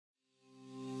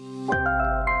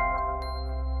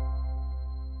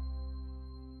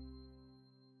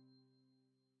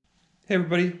Hey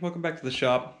everybody, welcome back to the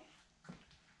shop.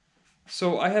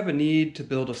 So I have a need to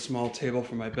build a small table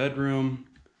for my bedroom,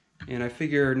 and I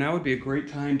figure now would be a great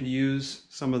time to use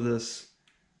some of this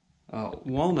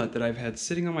walnut that I've had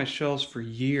sitting on my shelves for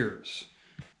years.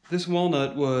 This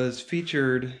walnut was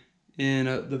featured in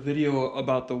the video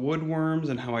about the wood worms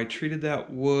and how I treated that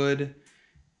wood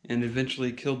and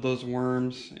eventually killed those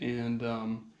worms, and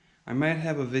I might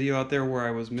have a video out there where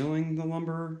I was milling the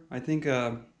lumber. I think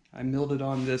I milled it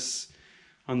on this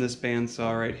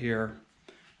bandsaw right here.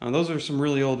 Those are some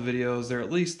really old videos. They're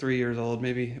at least 3 years old,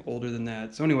 maybe older than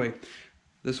that. So anyway,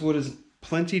 this wood is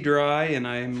plenty dry and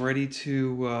I'm ready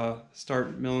to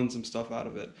start milling some stuff out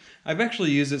of it. I've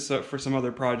actually used it for some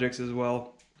other projects as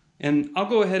well. And I'll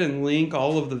go ahead and link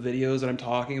all of the videos that I'm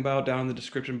talking about down in the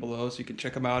description below so you can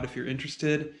check them out if you're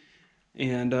interested.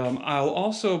 And I'll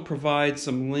also provide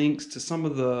some links to some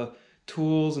of the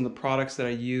tools and the products that I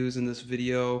use in this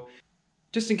video,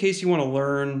 just in case you want to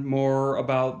learn more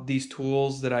about these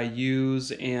tools that I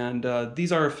use. And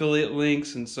these are affiliate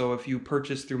links, and so if you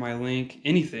purchase through my link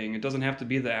anything, it doesn't have to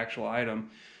be the actual item,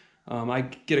 I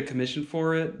get a commission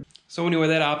for it. So anyway,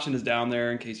 that option is down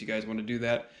there in case you guys want to do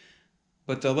that.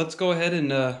 But let's go ahead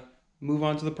and move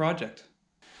on to the project.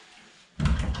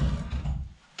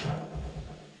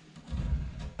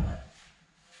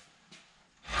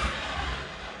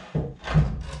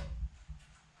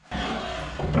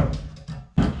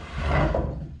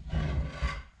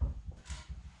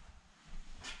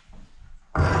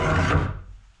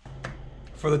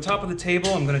 For the top of the table,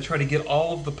 I'm going to try to get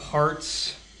all of the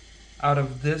parts out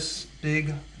of this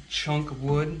big chunk of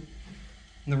wood.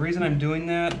 And the reason I'm doing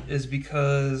that is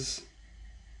because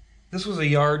this was a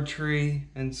yard tree,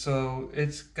 and so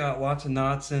it's got lots of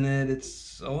knots in it.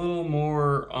 It's a little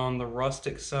more on the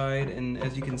rustic side, and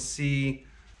as you can see,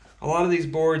 a lot of these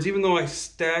boards, even though I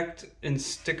stacked and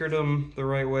stickered them the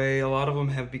right way, a lot of them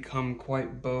have become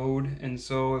quite bowed. And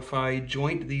so if I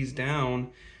joint these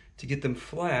down to get them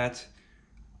flat,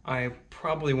 I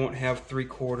probably won't have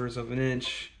 3/4 of an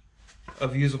inch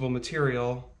of usable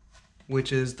material,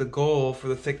 which is the goal for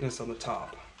the thickness on the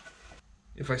top.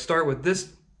 If I start with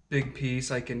this big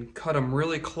piece, I can cut them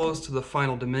really close to the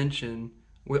final dimension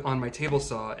on my table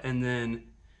saw and then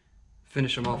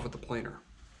finish them off with the planer.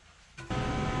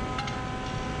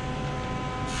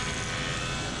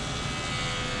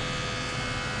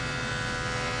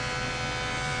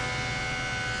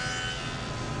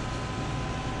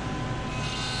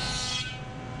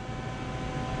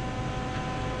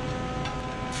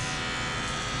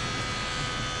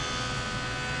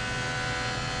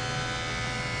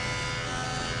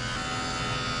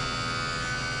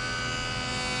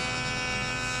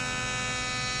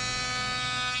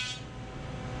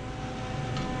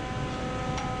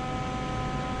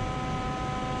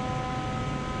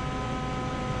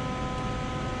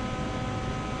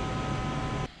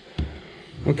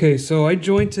 Okay, so I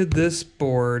jointed this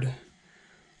board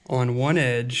on one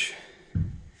edge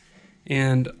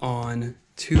and on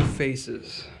two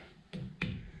faces.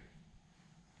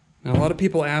 Now, a lot of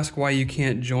people ask why you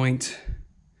can't joint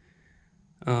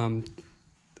one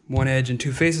edge and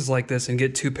two faces like this and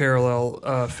get two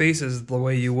parallel faces the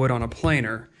way you would on a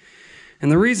planer.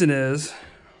 And the reason is,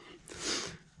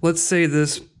 let's say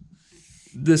this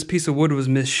piece of wood was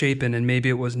misshapen and maybe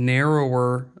it was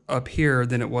narrower up here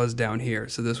than it was down here.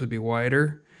 So this would be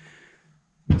wider.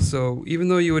 So even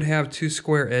though you would have two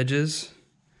square edges,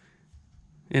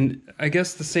 and I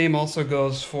guess the same also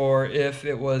goes for if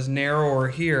it was narrower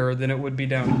here than it would be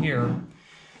down here.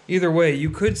 Either way, you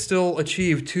could still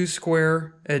achieve two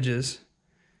square edges,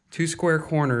 two square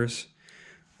corners,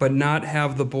 but not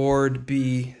have the board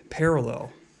be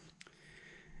parallel.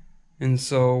 And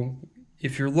so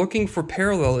if you're looking for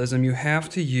parallelism, you have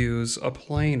to use a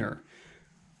planer.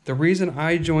 The reason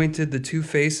I jointed the two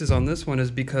faces on this one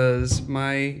is because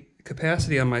my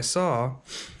capacity on my saw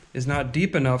is not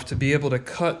deep enough to be able to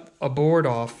cut a board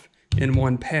off in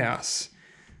one pass.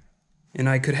 And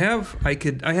I have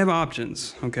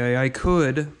options, okay? I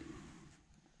could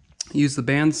use the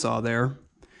bandsaw there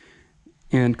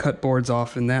and cut boards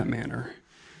off in that manner.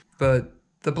 But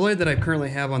the blade that I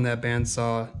currently have on that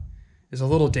bandsaw is a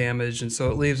little damaged, and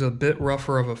so it leaves a bit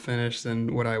rougher of a finish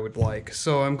than what I would like.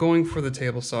 So I'm going for the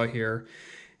table saw here,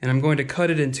 and I'm going to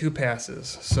cut it in two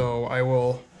passes. So I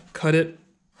will cut it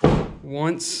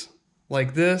once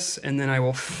like this, and then I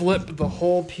will flip the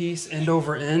whole piece end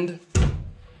over end,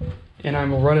 and I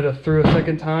will run it through a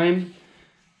second time,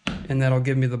 and that'll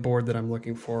give me the board that I'm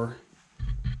looking for.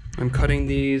 I'm cutting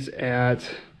these at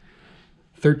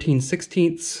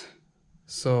 13/16.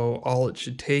 So all it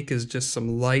should take is just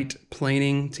some light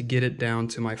planing to get it down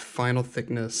to my final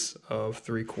thickness of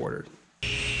 3/4.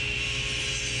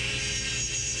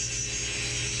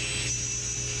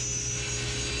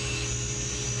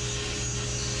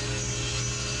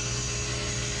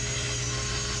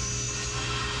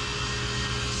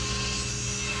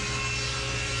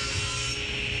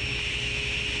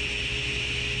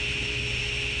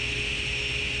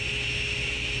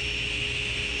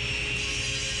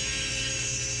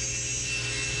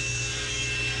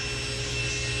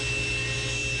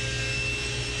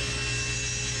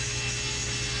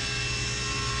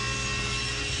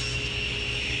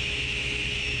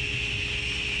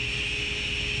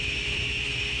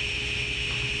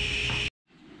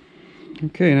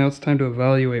 Okay, now it's time to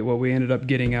evaluate what we ended up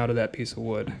getting out of that piece of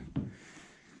wood.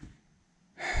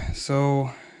 So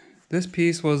this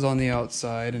piece was on the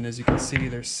outside, and as you can see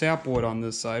there's sapwood on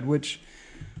this side, which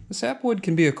the sapwood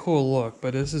can be a cool look,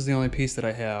 but this is the only piece that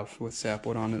I have with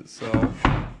sapwood on it, so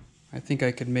I think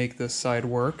I could make this side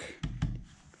work.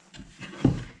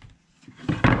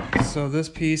 So this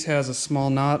piece has a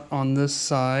small knot on this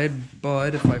side,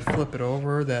 but if I flip it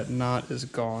over, that knot is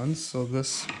gone, so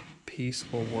this piece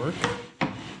will work.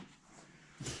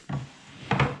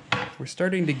 We're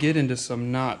starting to get into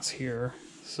some knots here.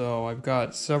 So I've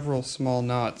got several small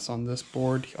knots on this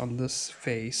board, on this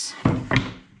face.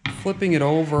 Flipping it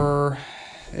over,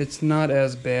 it's not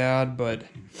as bad, but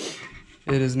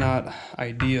it is not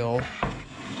ideal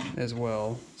as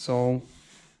well. So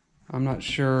I'm not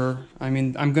sure. I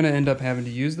mean, I'm going to end up having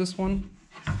to use this one,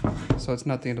 so it's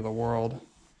not the end of the world.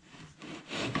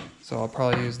 So I'll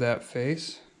probably use that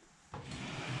face.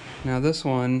 Now this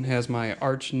one has my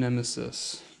arch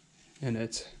nemesis in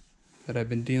it that I've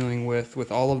been dealing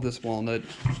with all of this walnut.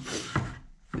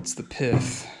 It's the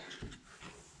pith.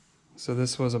 So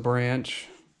this was a branch,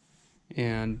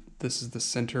 and this is the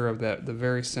center of that, the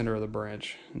very center of the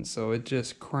branch. And so it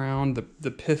just crowned,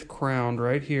 the pith crowned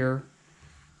right here,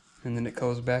 and then it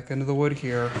goes back into the wood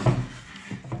here.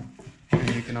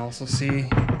 And you can also see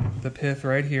the pith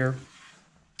right here.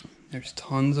 There's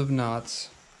tons of knots.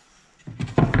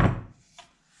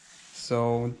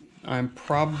 So I'm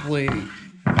probably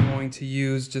going to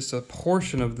use just a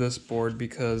portion of this board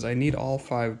because I need all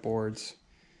 5 boards.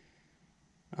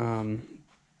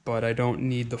 But I don't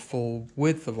need the full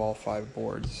width of all 5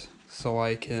 boards. So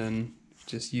I can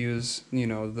just use, you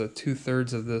know, the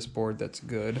 2/3 of this board that's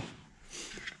good.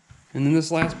 And then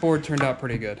this last board turned out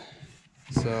pretty good.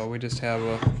 So we just have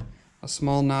a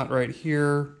small knot right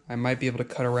here. I might be able to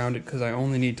cut around it because I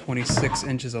only need 26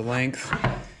 inches of length.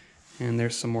 And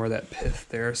there's some more of that pith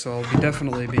there, so I'll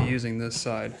definitely be using this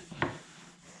side.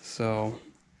 So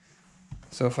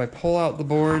if I pull out the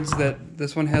boards, that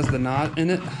this one has the knot in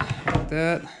it, like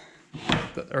that,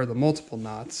 or the multiple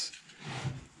knots.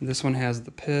 This one has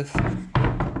the pith,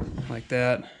 like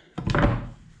that.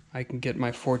 I can get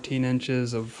my 14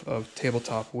 inches of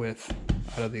tabletop width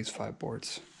out of these 5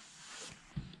 boards.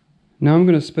 Now I'm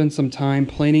going to spend some time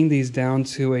planing these down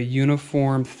to a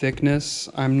uniform thickness.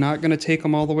 I'm not going to take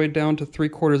them all the way down to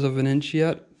 3/4 of an inch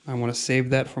yet. I want to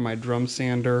save that for my drum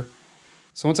sander.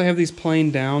 So once I have these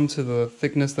planed down to the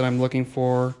thickness that I'm looking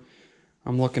for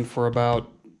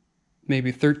about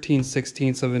maybe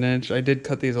 13/16 of an inch. I did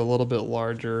cut these a little bit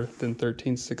larger than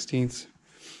 13/16.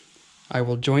 I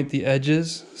will joint the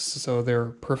edges so they're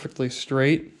perfectly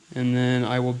straight, and then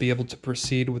I will be able to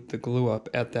proceed with the glue up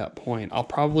at that point. I'll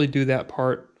probably do that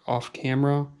part off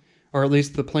camera, or at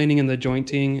least the planing and the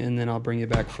jointing, and then I'll bring you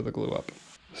back for the glue up.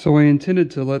 So I intended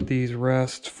to let these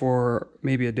rest for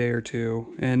maybe a day or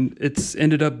two, and it's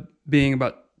ended up being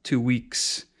about 2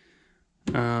 weeks.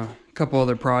 A couple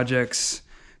other projects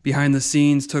behind the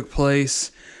scenes took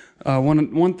place.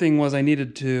 One thing was I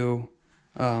needed to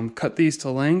cut these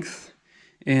to length,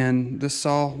 and this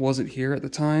saw wasn't here at the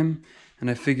time, and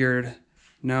I figured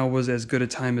now was as good a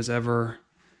time as ever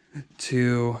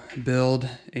to build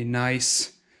a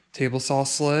nice table saw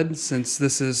sled, since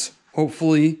this is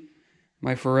hopefully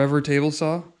my forever table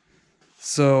saw.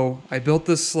 So I built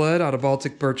this sled out of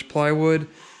Baltic birch plywood.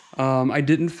 I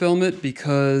didn't film it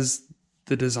because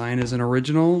the design isn't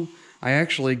original. I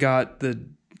actually got the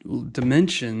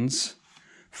dimensions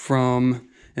from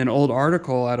an old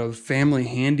article out of Family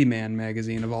Handyman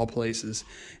magazine, of all places.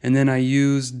 And then I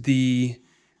used the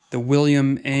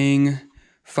William Ang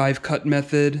 5-cut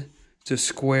method to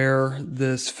square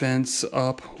this fence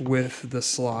up with the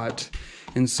slot.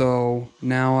 And so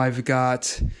now I've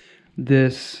got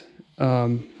this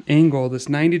angle, this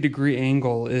 90-degree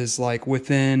angle is like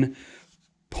within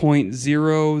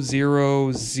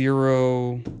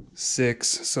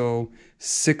 0.0006, so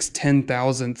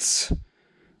 6/10,000ths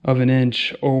of an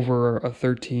inch over a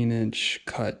 13-inch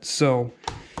cut. So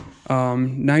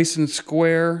nice and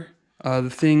square.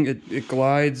 The thing, it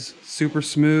glides super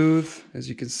smooth, as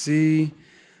you can see.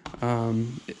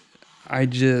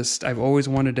 I've always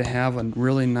wanted to have a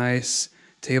really nice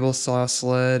table saw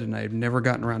sled, and I've never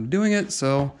gotten around to doing it,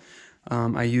 so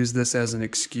I use this as an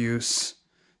excuse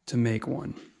to make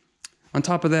one. On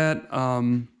top of that,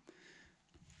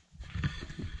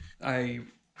 I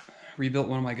rebuilt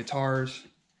one of my guitars.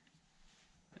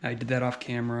 I did that off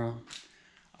camera.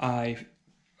 I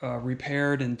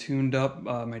repaired and tuned up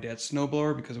my dad's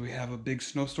snowblower because we have a big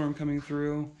snowstorm coming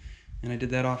through, and I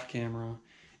did that off camera.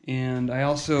 And I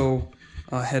also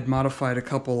had modified a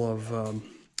couple of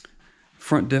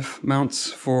front diff mounts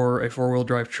for a 4-wheel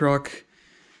drive truck,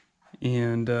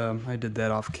 and I did that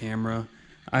off camera.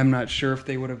 I'm not sure if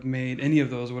they would have made, any of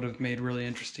those would have made really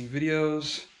interesting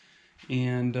videos,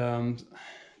 and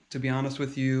to be honest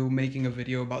with you, making a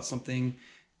video about something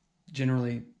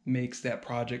generally makes that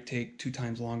project take 2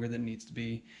 times longer than it needs to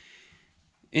be.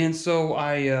 And so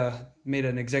I made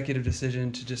an executive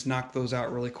decision to just knock those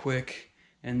out really quick,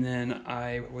 and then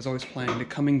I was always planning to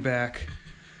coming back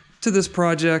to this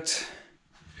project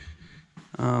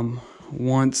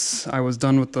once I was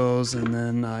done with those, and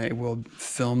then I will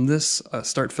film this,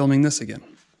 start filming this again.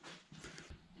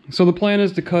 So the plan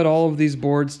is to cut all of these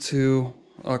boards to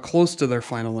close to their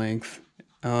final length,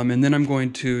 and then I'm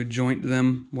going to joint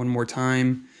them one more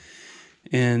time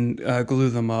and glue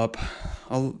them up.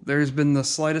 There's been the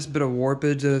slightest bit of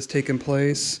warpage that has taken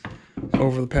place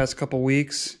over the past couple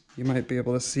weeks. You might be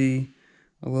able to see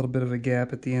a little bit of a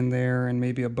gap at the end there, and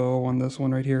maybe a bow on this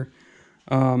one right here.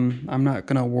 I'm not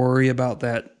going to worry about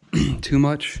that too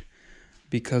much,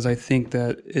 because I think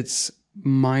that it's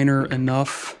minor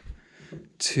enough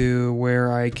to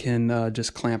where I can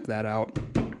just clamp that out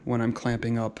when I'm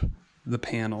clamping up the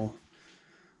panel.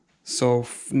 So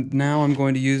now I'm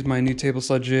going to use my new table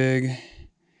saw jig,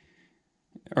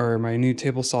 or my new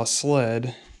table saw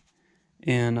sled,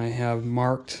 and I have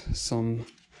marked some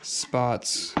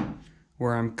spots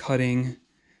where I'm cutting,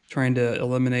 trying to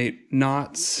eliminate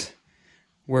knots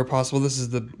where possible. This is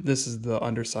the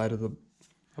underside of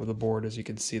the board. As you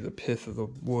can see, the pith of the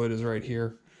wood is right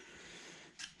here.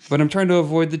 But I'm trying to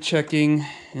avoid the checking,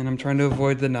 and I'm trying to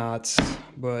avoid the knots.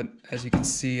 But as you can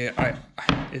see,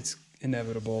 it's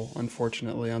inevitable,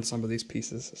 unfortunately, on some of these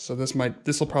pieces. So this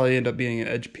will probably end up being an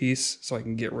edge piece, so I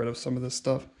can get rid of some of this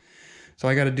stuff. So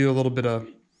I got to do a little bit of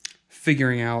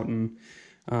figuring out and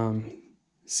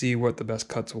see what the best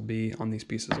cuts will be on these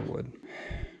pieces of wood.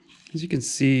 As you can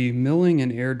see, milling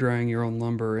and air drying your own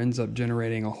lumber ends up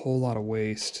generating a whole lot of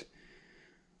waste.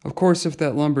 Of course, if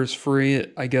that lumber is free,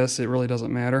 I guess it really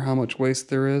doesn't matter how much waste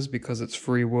there is because it's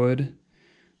free wood.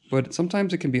 But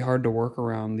sometimes it can be hard to work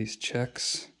around these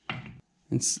checks.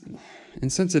 And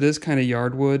since it is kind of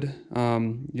yardwood,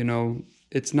 you know,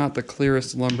 it's not the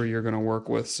clearest lumber you're going to work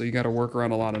with, so you got to work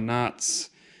around a lot of knots,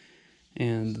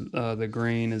 and the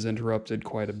grain is interrupted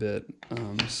quite a bit.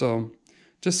 So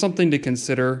just something to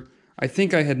consider. I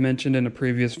think I had mentioned in a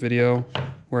previous video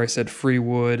where I said free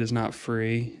wood is not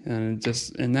free, and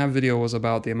that video was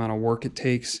about the amount of work it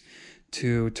takes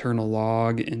to turn a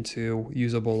log into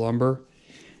usable lumber.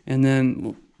 And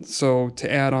then, so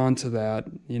to add on to that,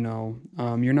 you know,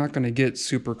 you're not going to get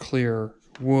super clear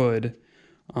wood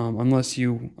unless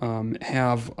you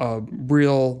have a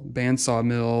real bandsaw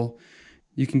mill.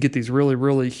 You can get these really,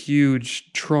 really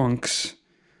huge trunks,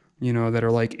 you know, that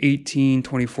are like 18,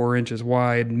 24 inches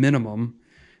wide minimum,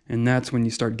 and that's when you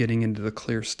start getting into the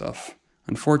clear stuff.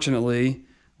 Unfortunately,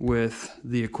 with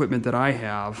the equipment that I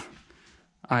have,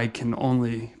 I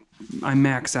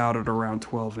max out at around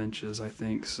 12 inches, I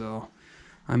think, so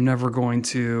I'm never going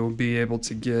to be able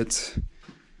to get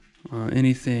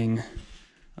anything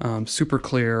super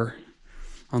clear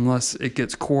unless it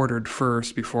gets quartered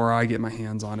first before I get my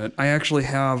hands on it. I actually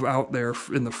have out there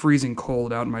in the freezing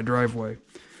cold out in my driveway,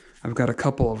 I've got a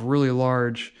couple of really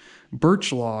large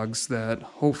birch logs that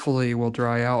hopefully will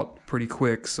dry out pretty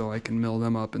quick so I can mill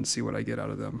them up and see what I get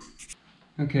out of them.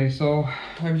 Okay, so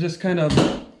I've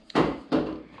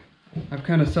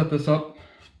kind of set this up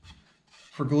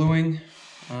for gluing.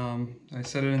 I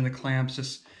set it in the clamps,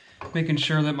 just making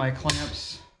sure that my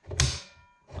clamps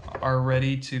are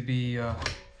ready to be,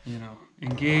 you know,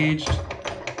 engaged.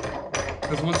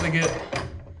 Because once I get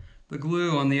the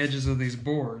glue on the edges of these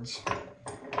boards,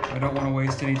 I don't want to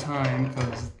waste any time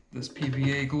because this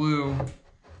PVA glue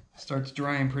starts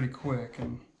drying pretty quick,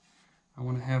 and I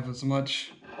want to have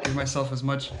give myself as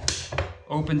much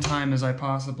open time as I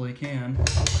possibly can,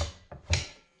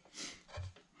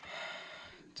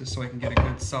 just so I can get a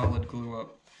good solid glue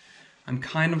up. I'm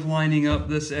kind of lining up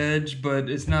this edge, but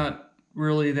it's not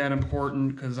really that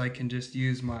important because I can just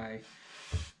use my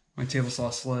table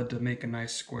saw sled to make a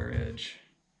nice square edge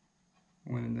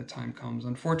when the time comes.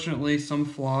 Unfortunately, some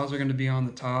flaws are going to be on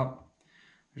the top.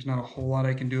 There's not a whole lot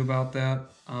I can do about that.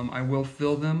 I will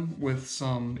fill them with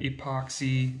some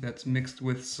epoxy that's mixed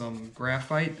with some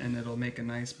graphite, and it'll make a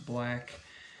nice black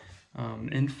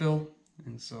infill,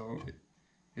 and so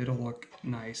it'll look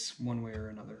nice one way or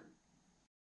another.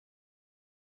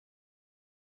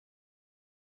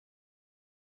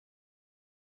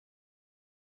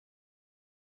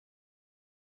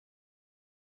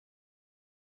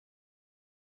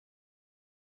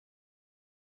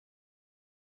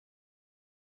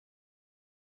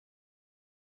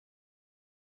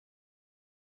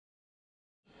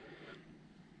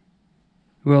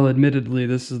 Well, admittedly,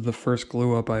 this is the first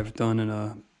glue up I've done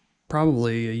in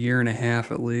probably a year and a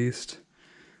half at least.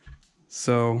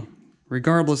 So,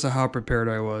 regardless of how prepared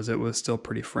I was, it was still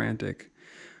pretty frantic.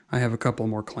 I have a couple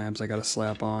more clamps I gotta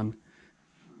slap on.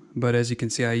 But as you can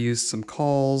see, I used some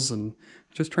cauls and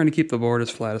just trying to keep the board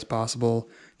as flat as possible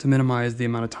to minimize the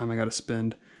amount of time I gotta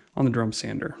spend on the drum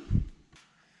sander.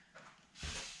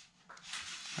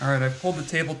 Alright, I've pulled the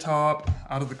tabletop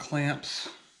out of the clamps,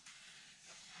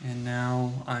 and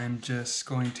now I'm just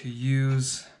going to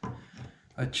use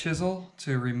a chisel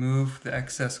to remove the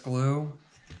excess glue,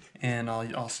 and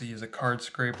I'll also use a card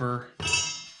scraper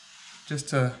just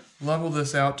to level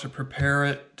this out to prepare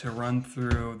it to run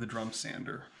through the drum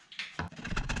sander.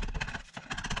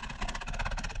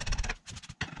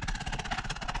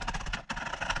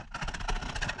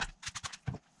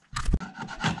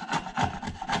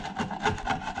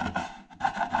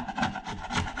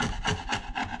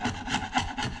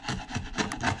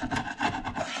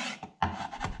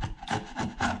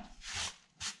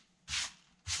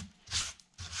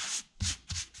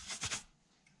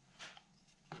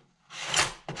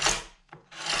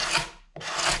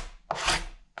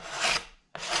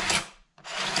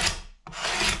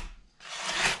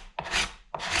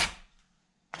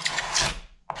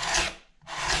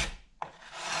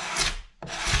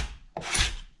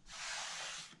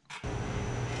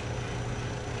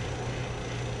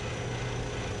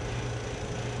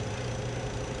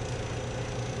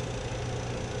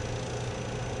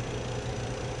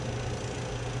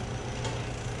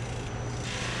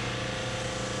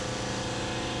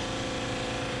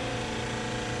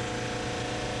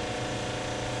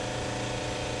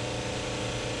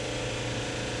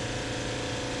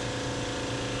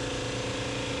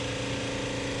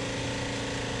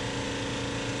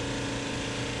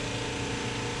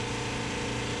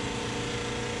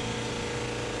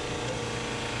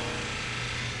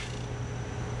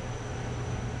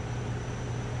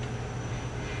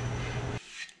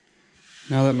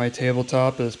 Now that my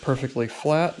tabletop is perfectly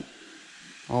flat,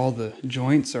 all the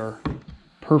joints are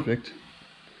perfect,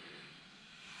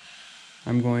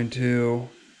 I'm going to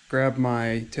grab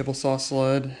my table saw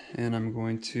sled and I'm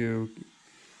going to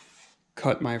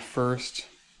cut my first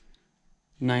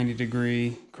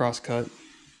 90-degree cross cut.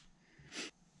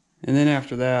 And then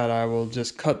after that, I will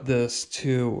just cut this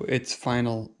to its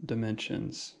final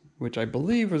dimensions, which I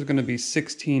believe is going to be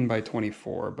 16 by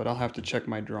 24, but I'll have to check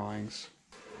my drawings.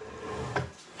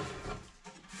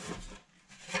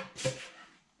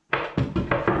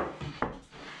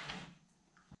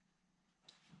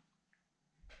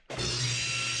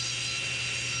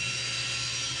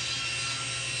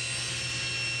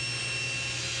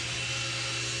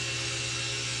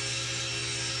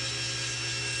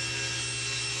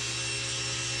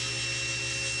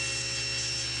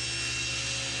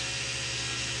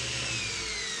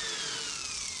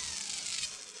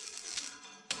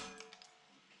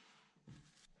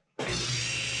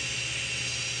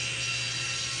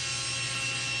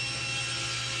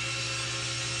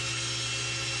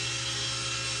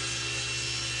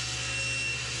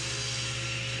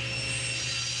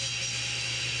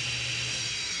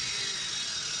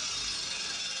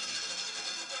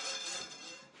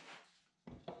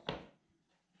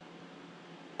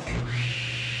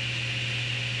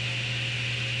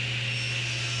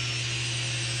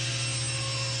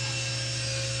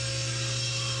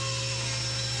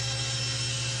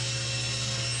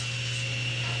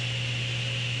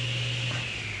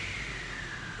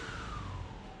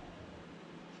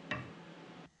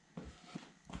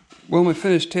 Well, my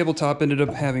finished tabletop ended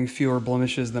up having fewer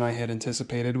blemishes than I had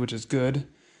anticipated, which is good.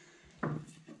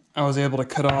 I was able to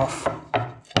cut off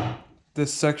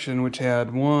this section, which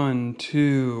had 1,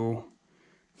 2,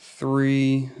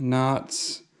 3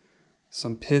 knots,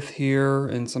 some pith here,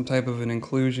 and some type of an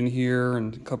inclusion here,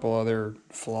 and a couple other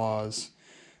flaws.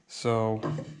 So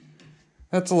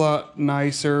that's a lot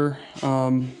nicer.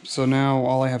 So now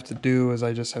all I have to do is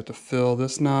I just have to fill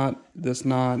this knot,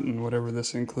 and whatever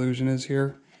this inclusion is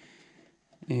here.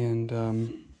 And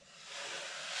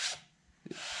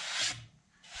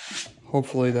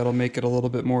hopefully that'll make it a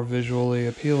little bit more visually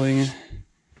appealing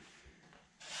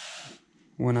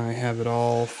when I have it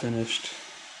all finished.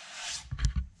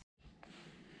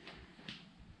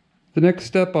 The next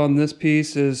step on this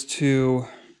piece is to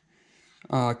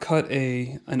cut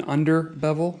an under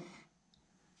bevel,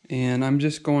 and I'm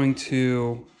just going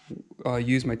to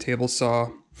use my table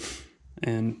saw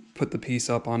and put the piece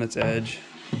up on its edge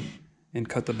and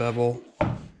cut the bevel.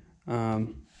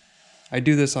 I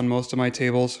do this on most of my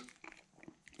tables.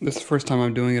 This is the first time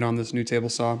I'm doing it on this new table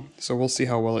saw, so we'll see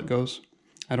how well it goes.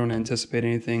 I don't anticipate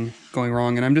anything going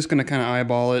wrong, and I'm just going to kind of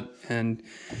eyeball it and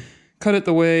cut it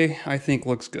the way I think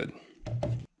looks good.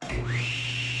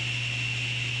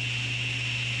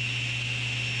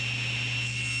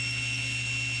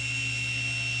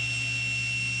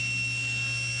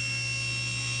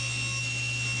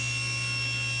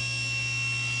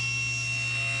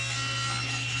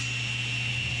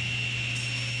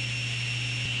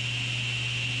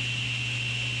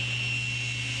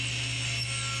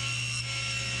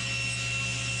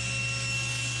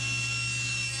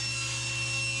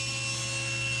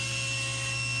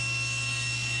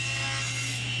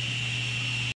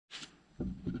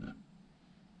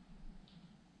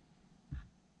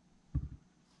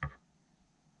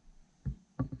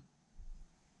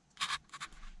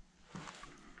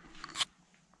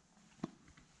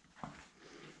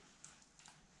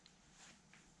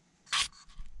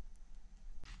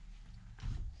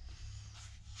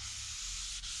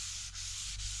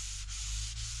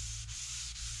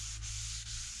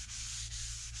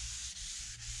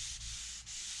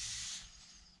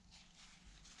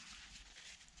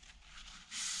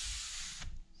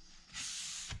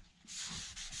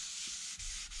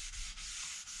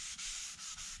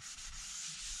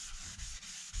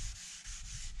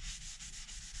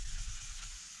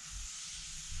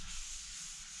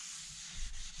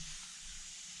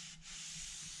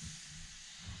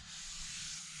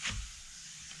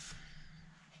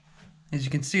 As you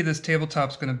can see, this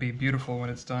tabletop's going to be beautiful when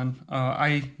it's done.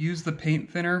 I use the paint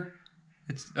thinner.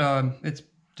 It's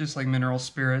just like mineral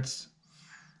spirits.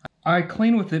 I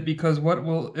clean with it because what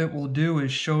it will do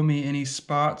is show me any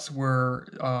spots where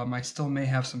I still may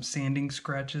have some sanding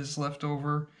scratches left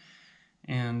over,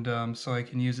 and so I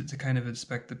can use it to kind of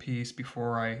inspect the piece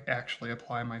before I actually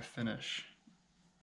apply my finish.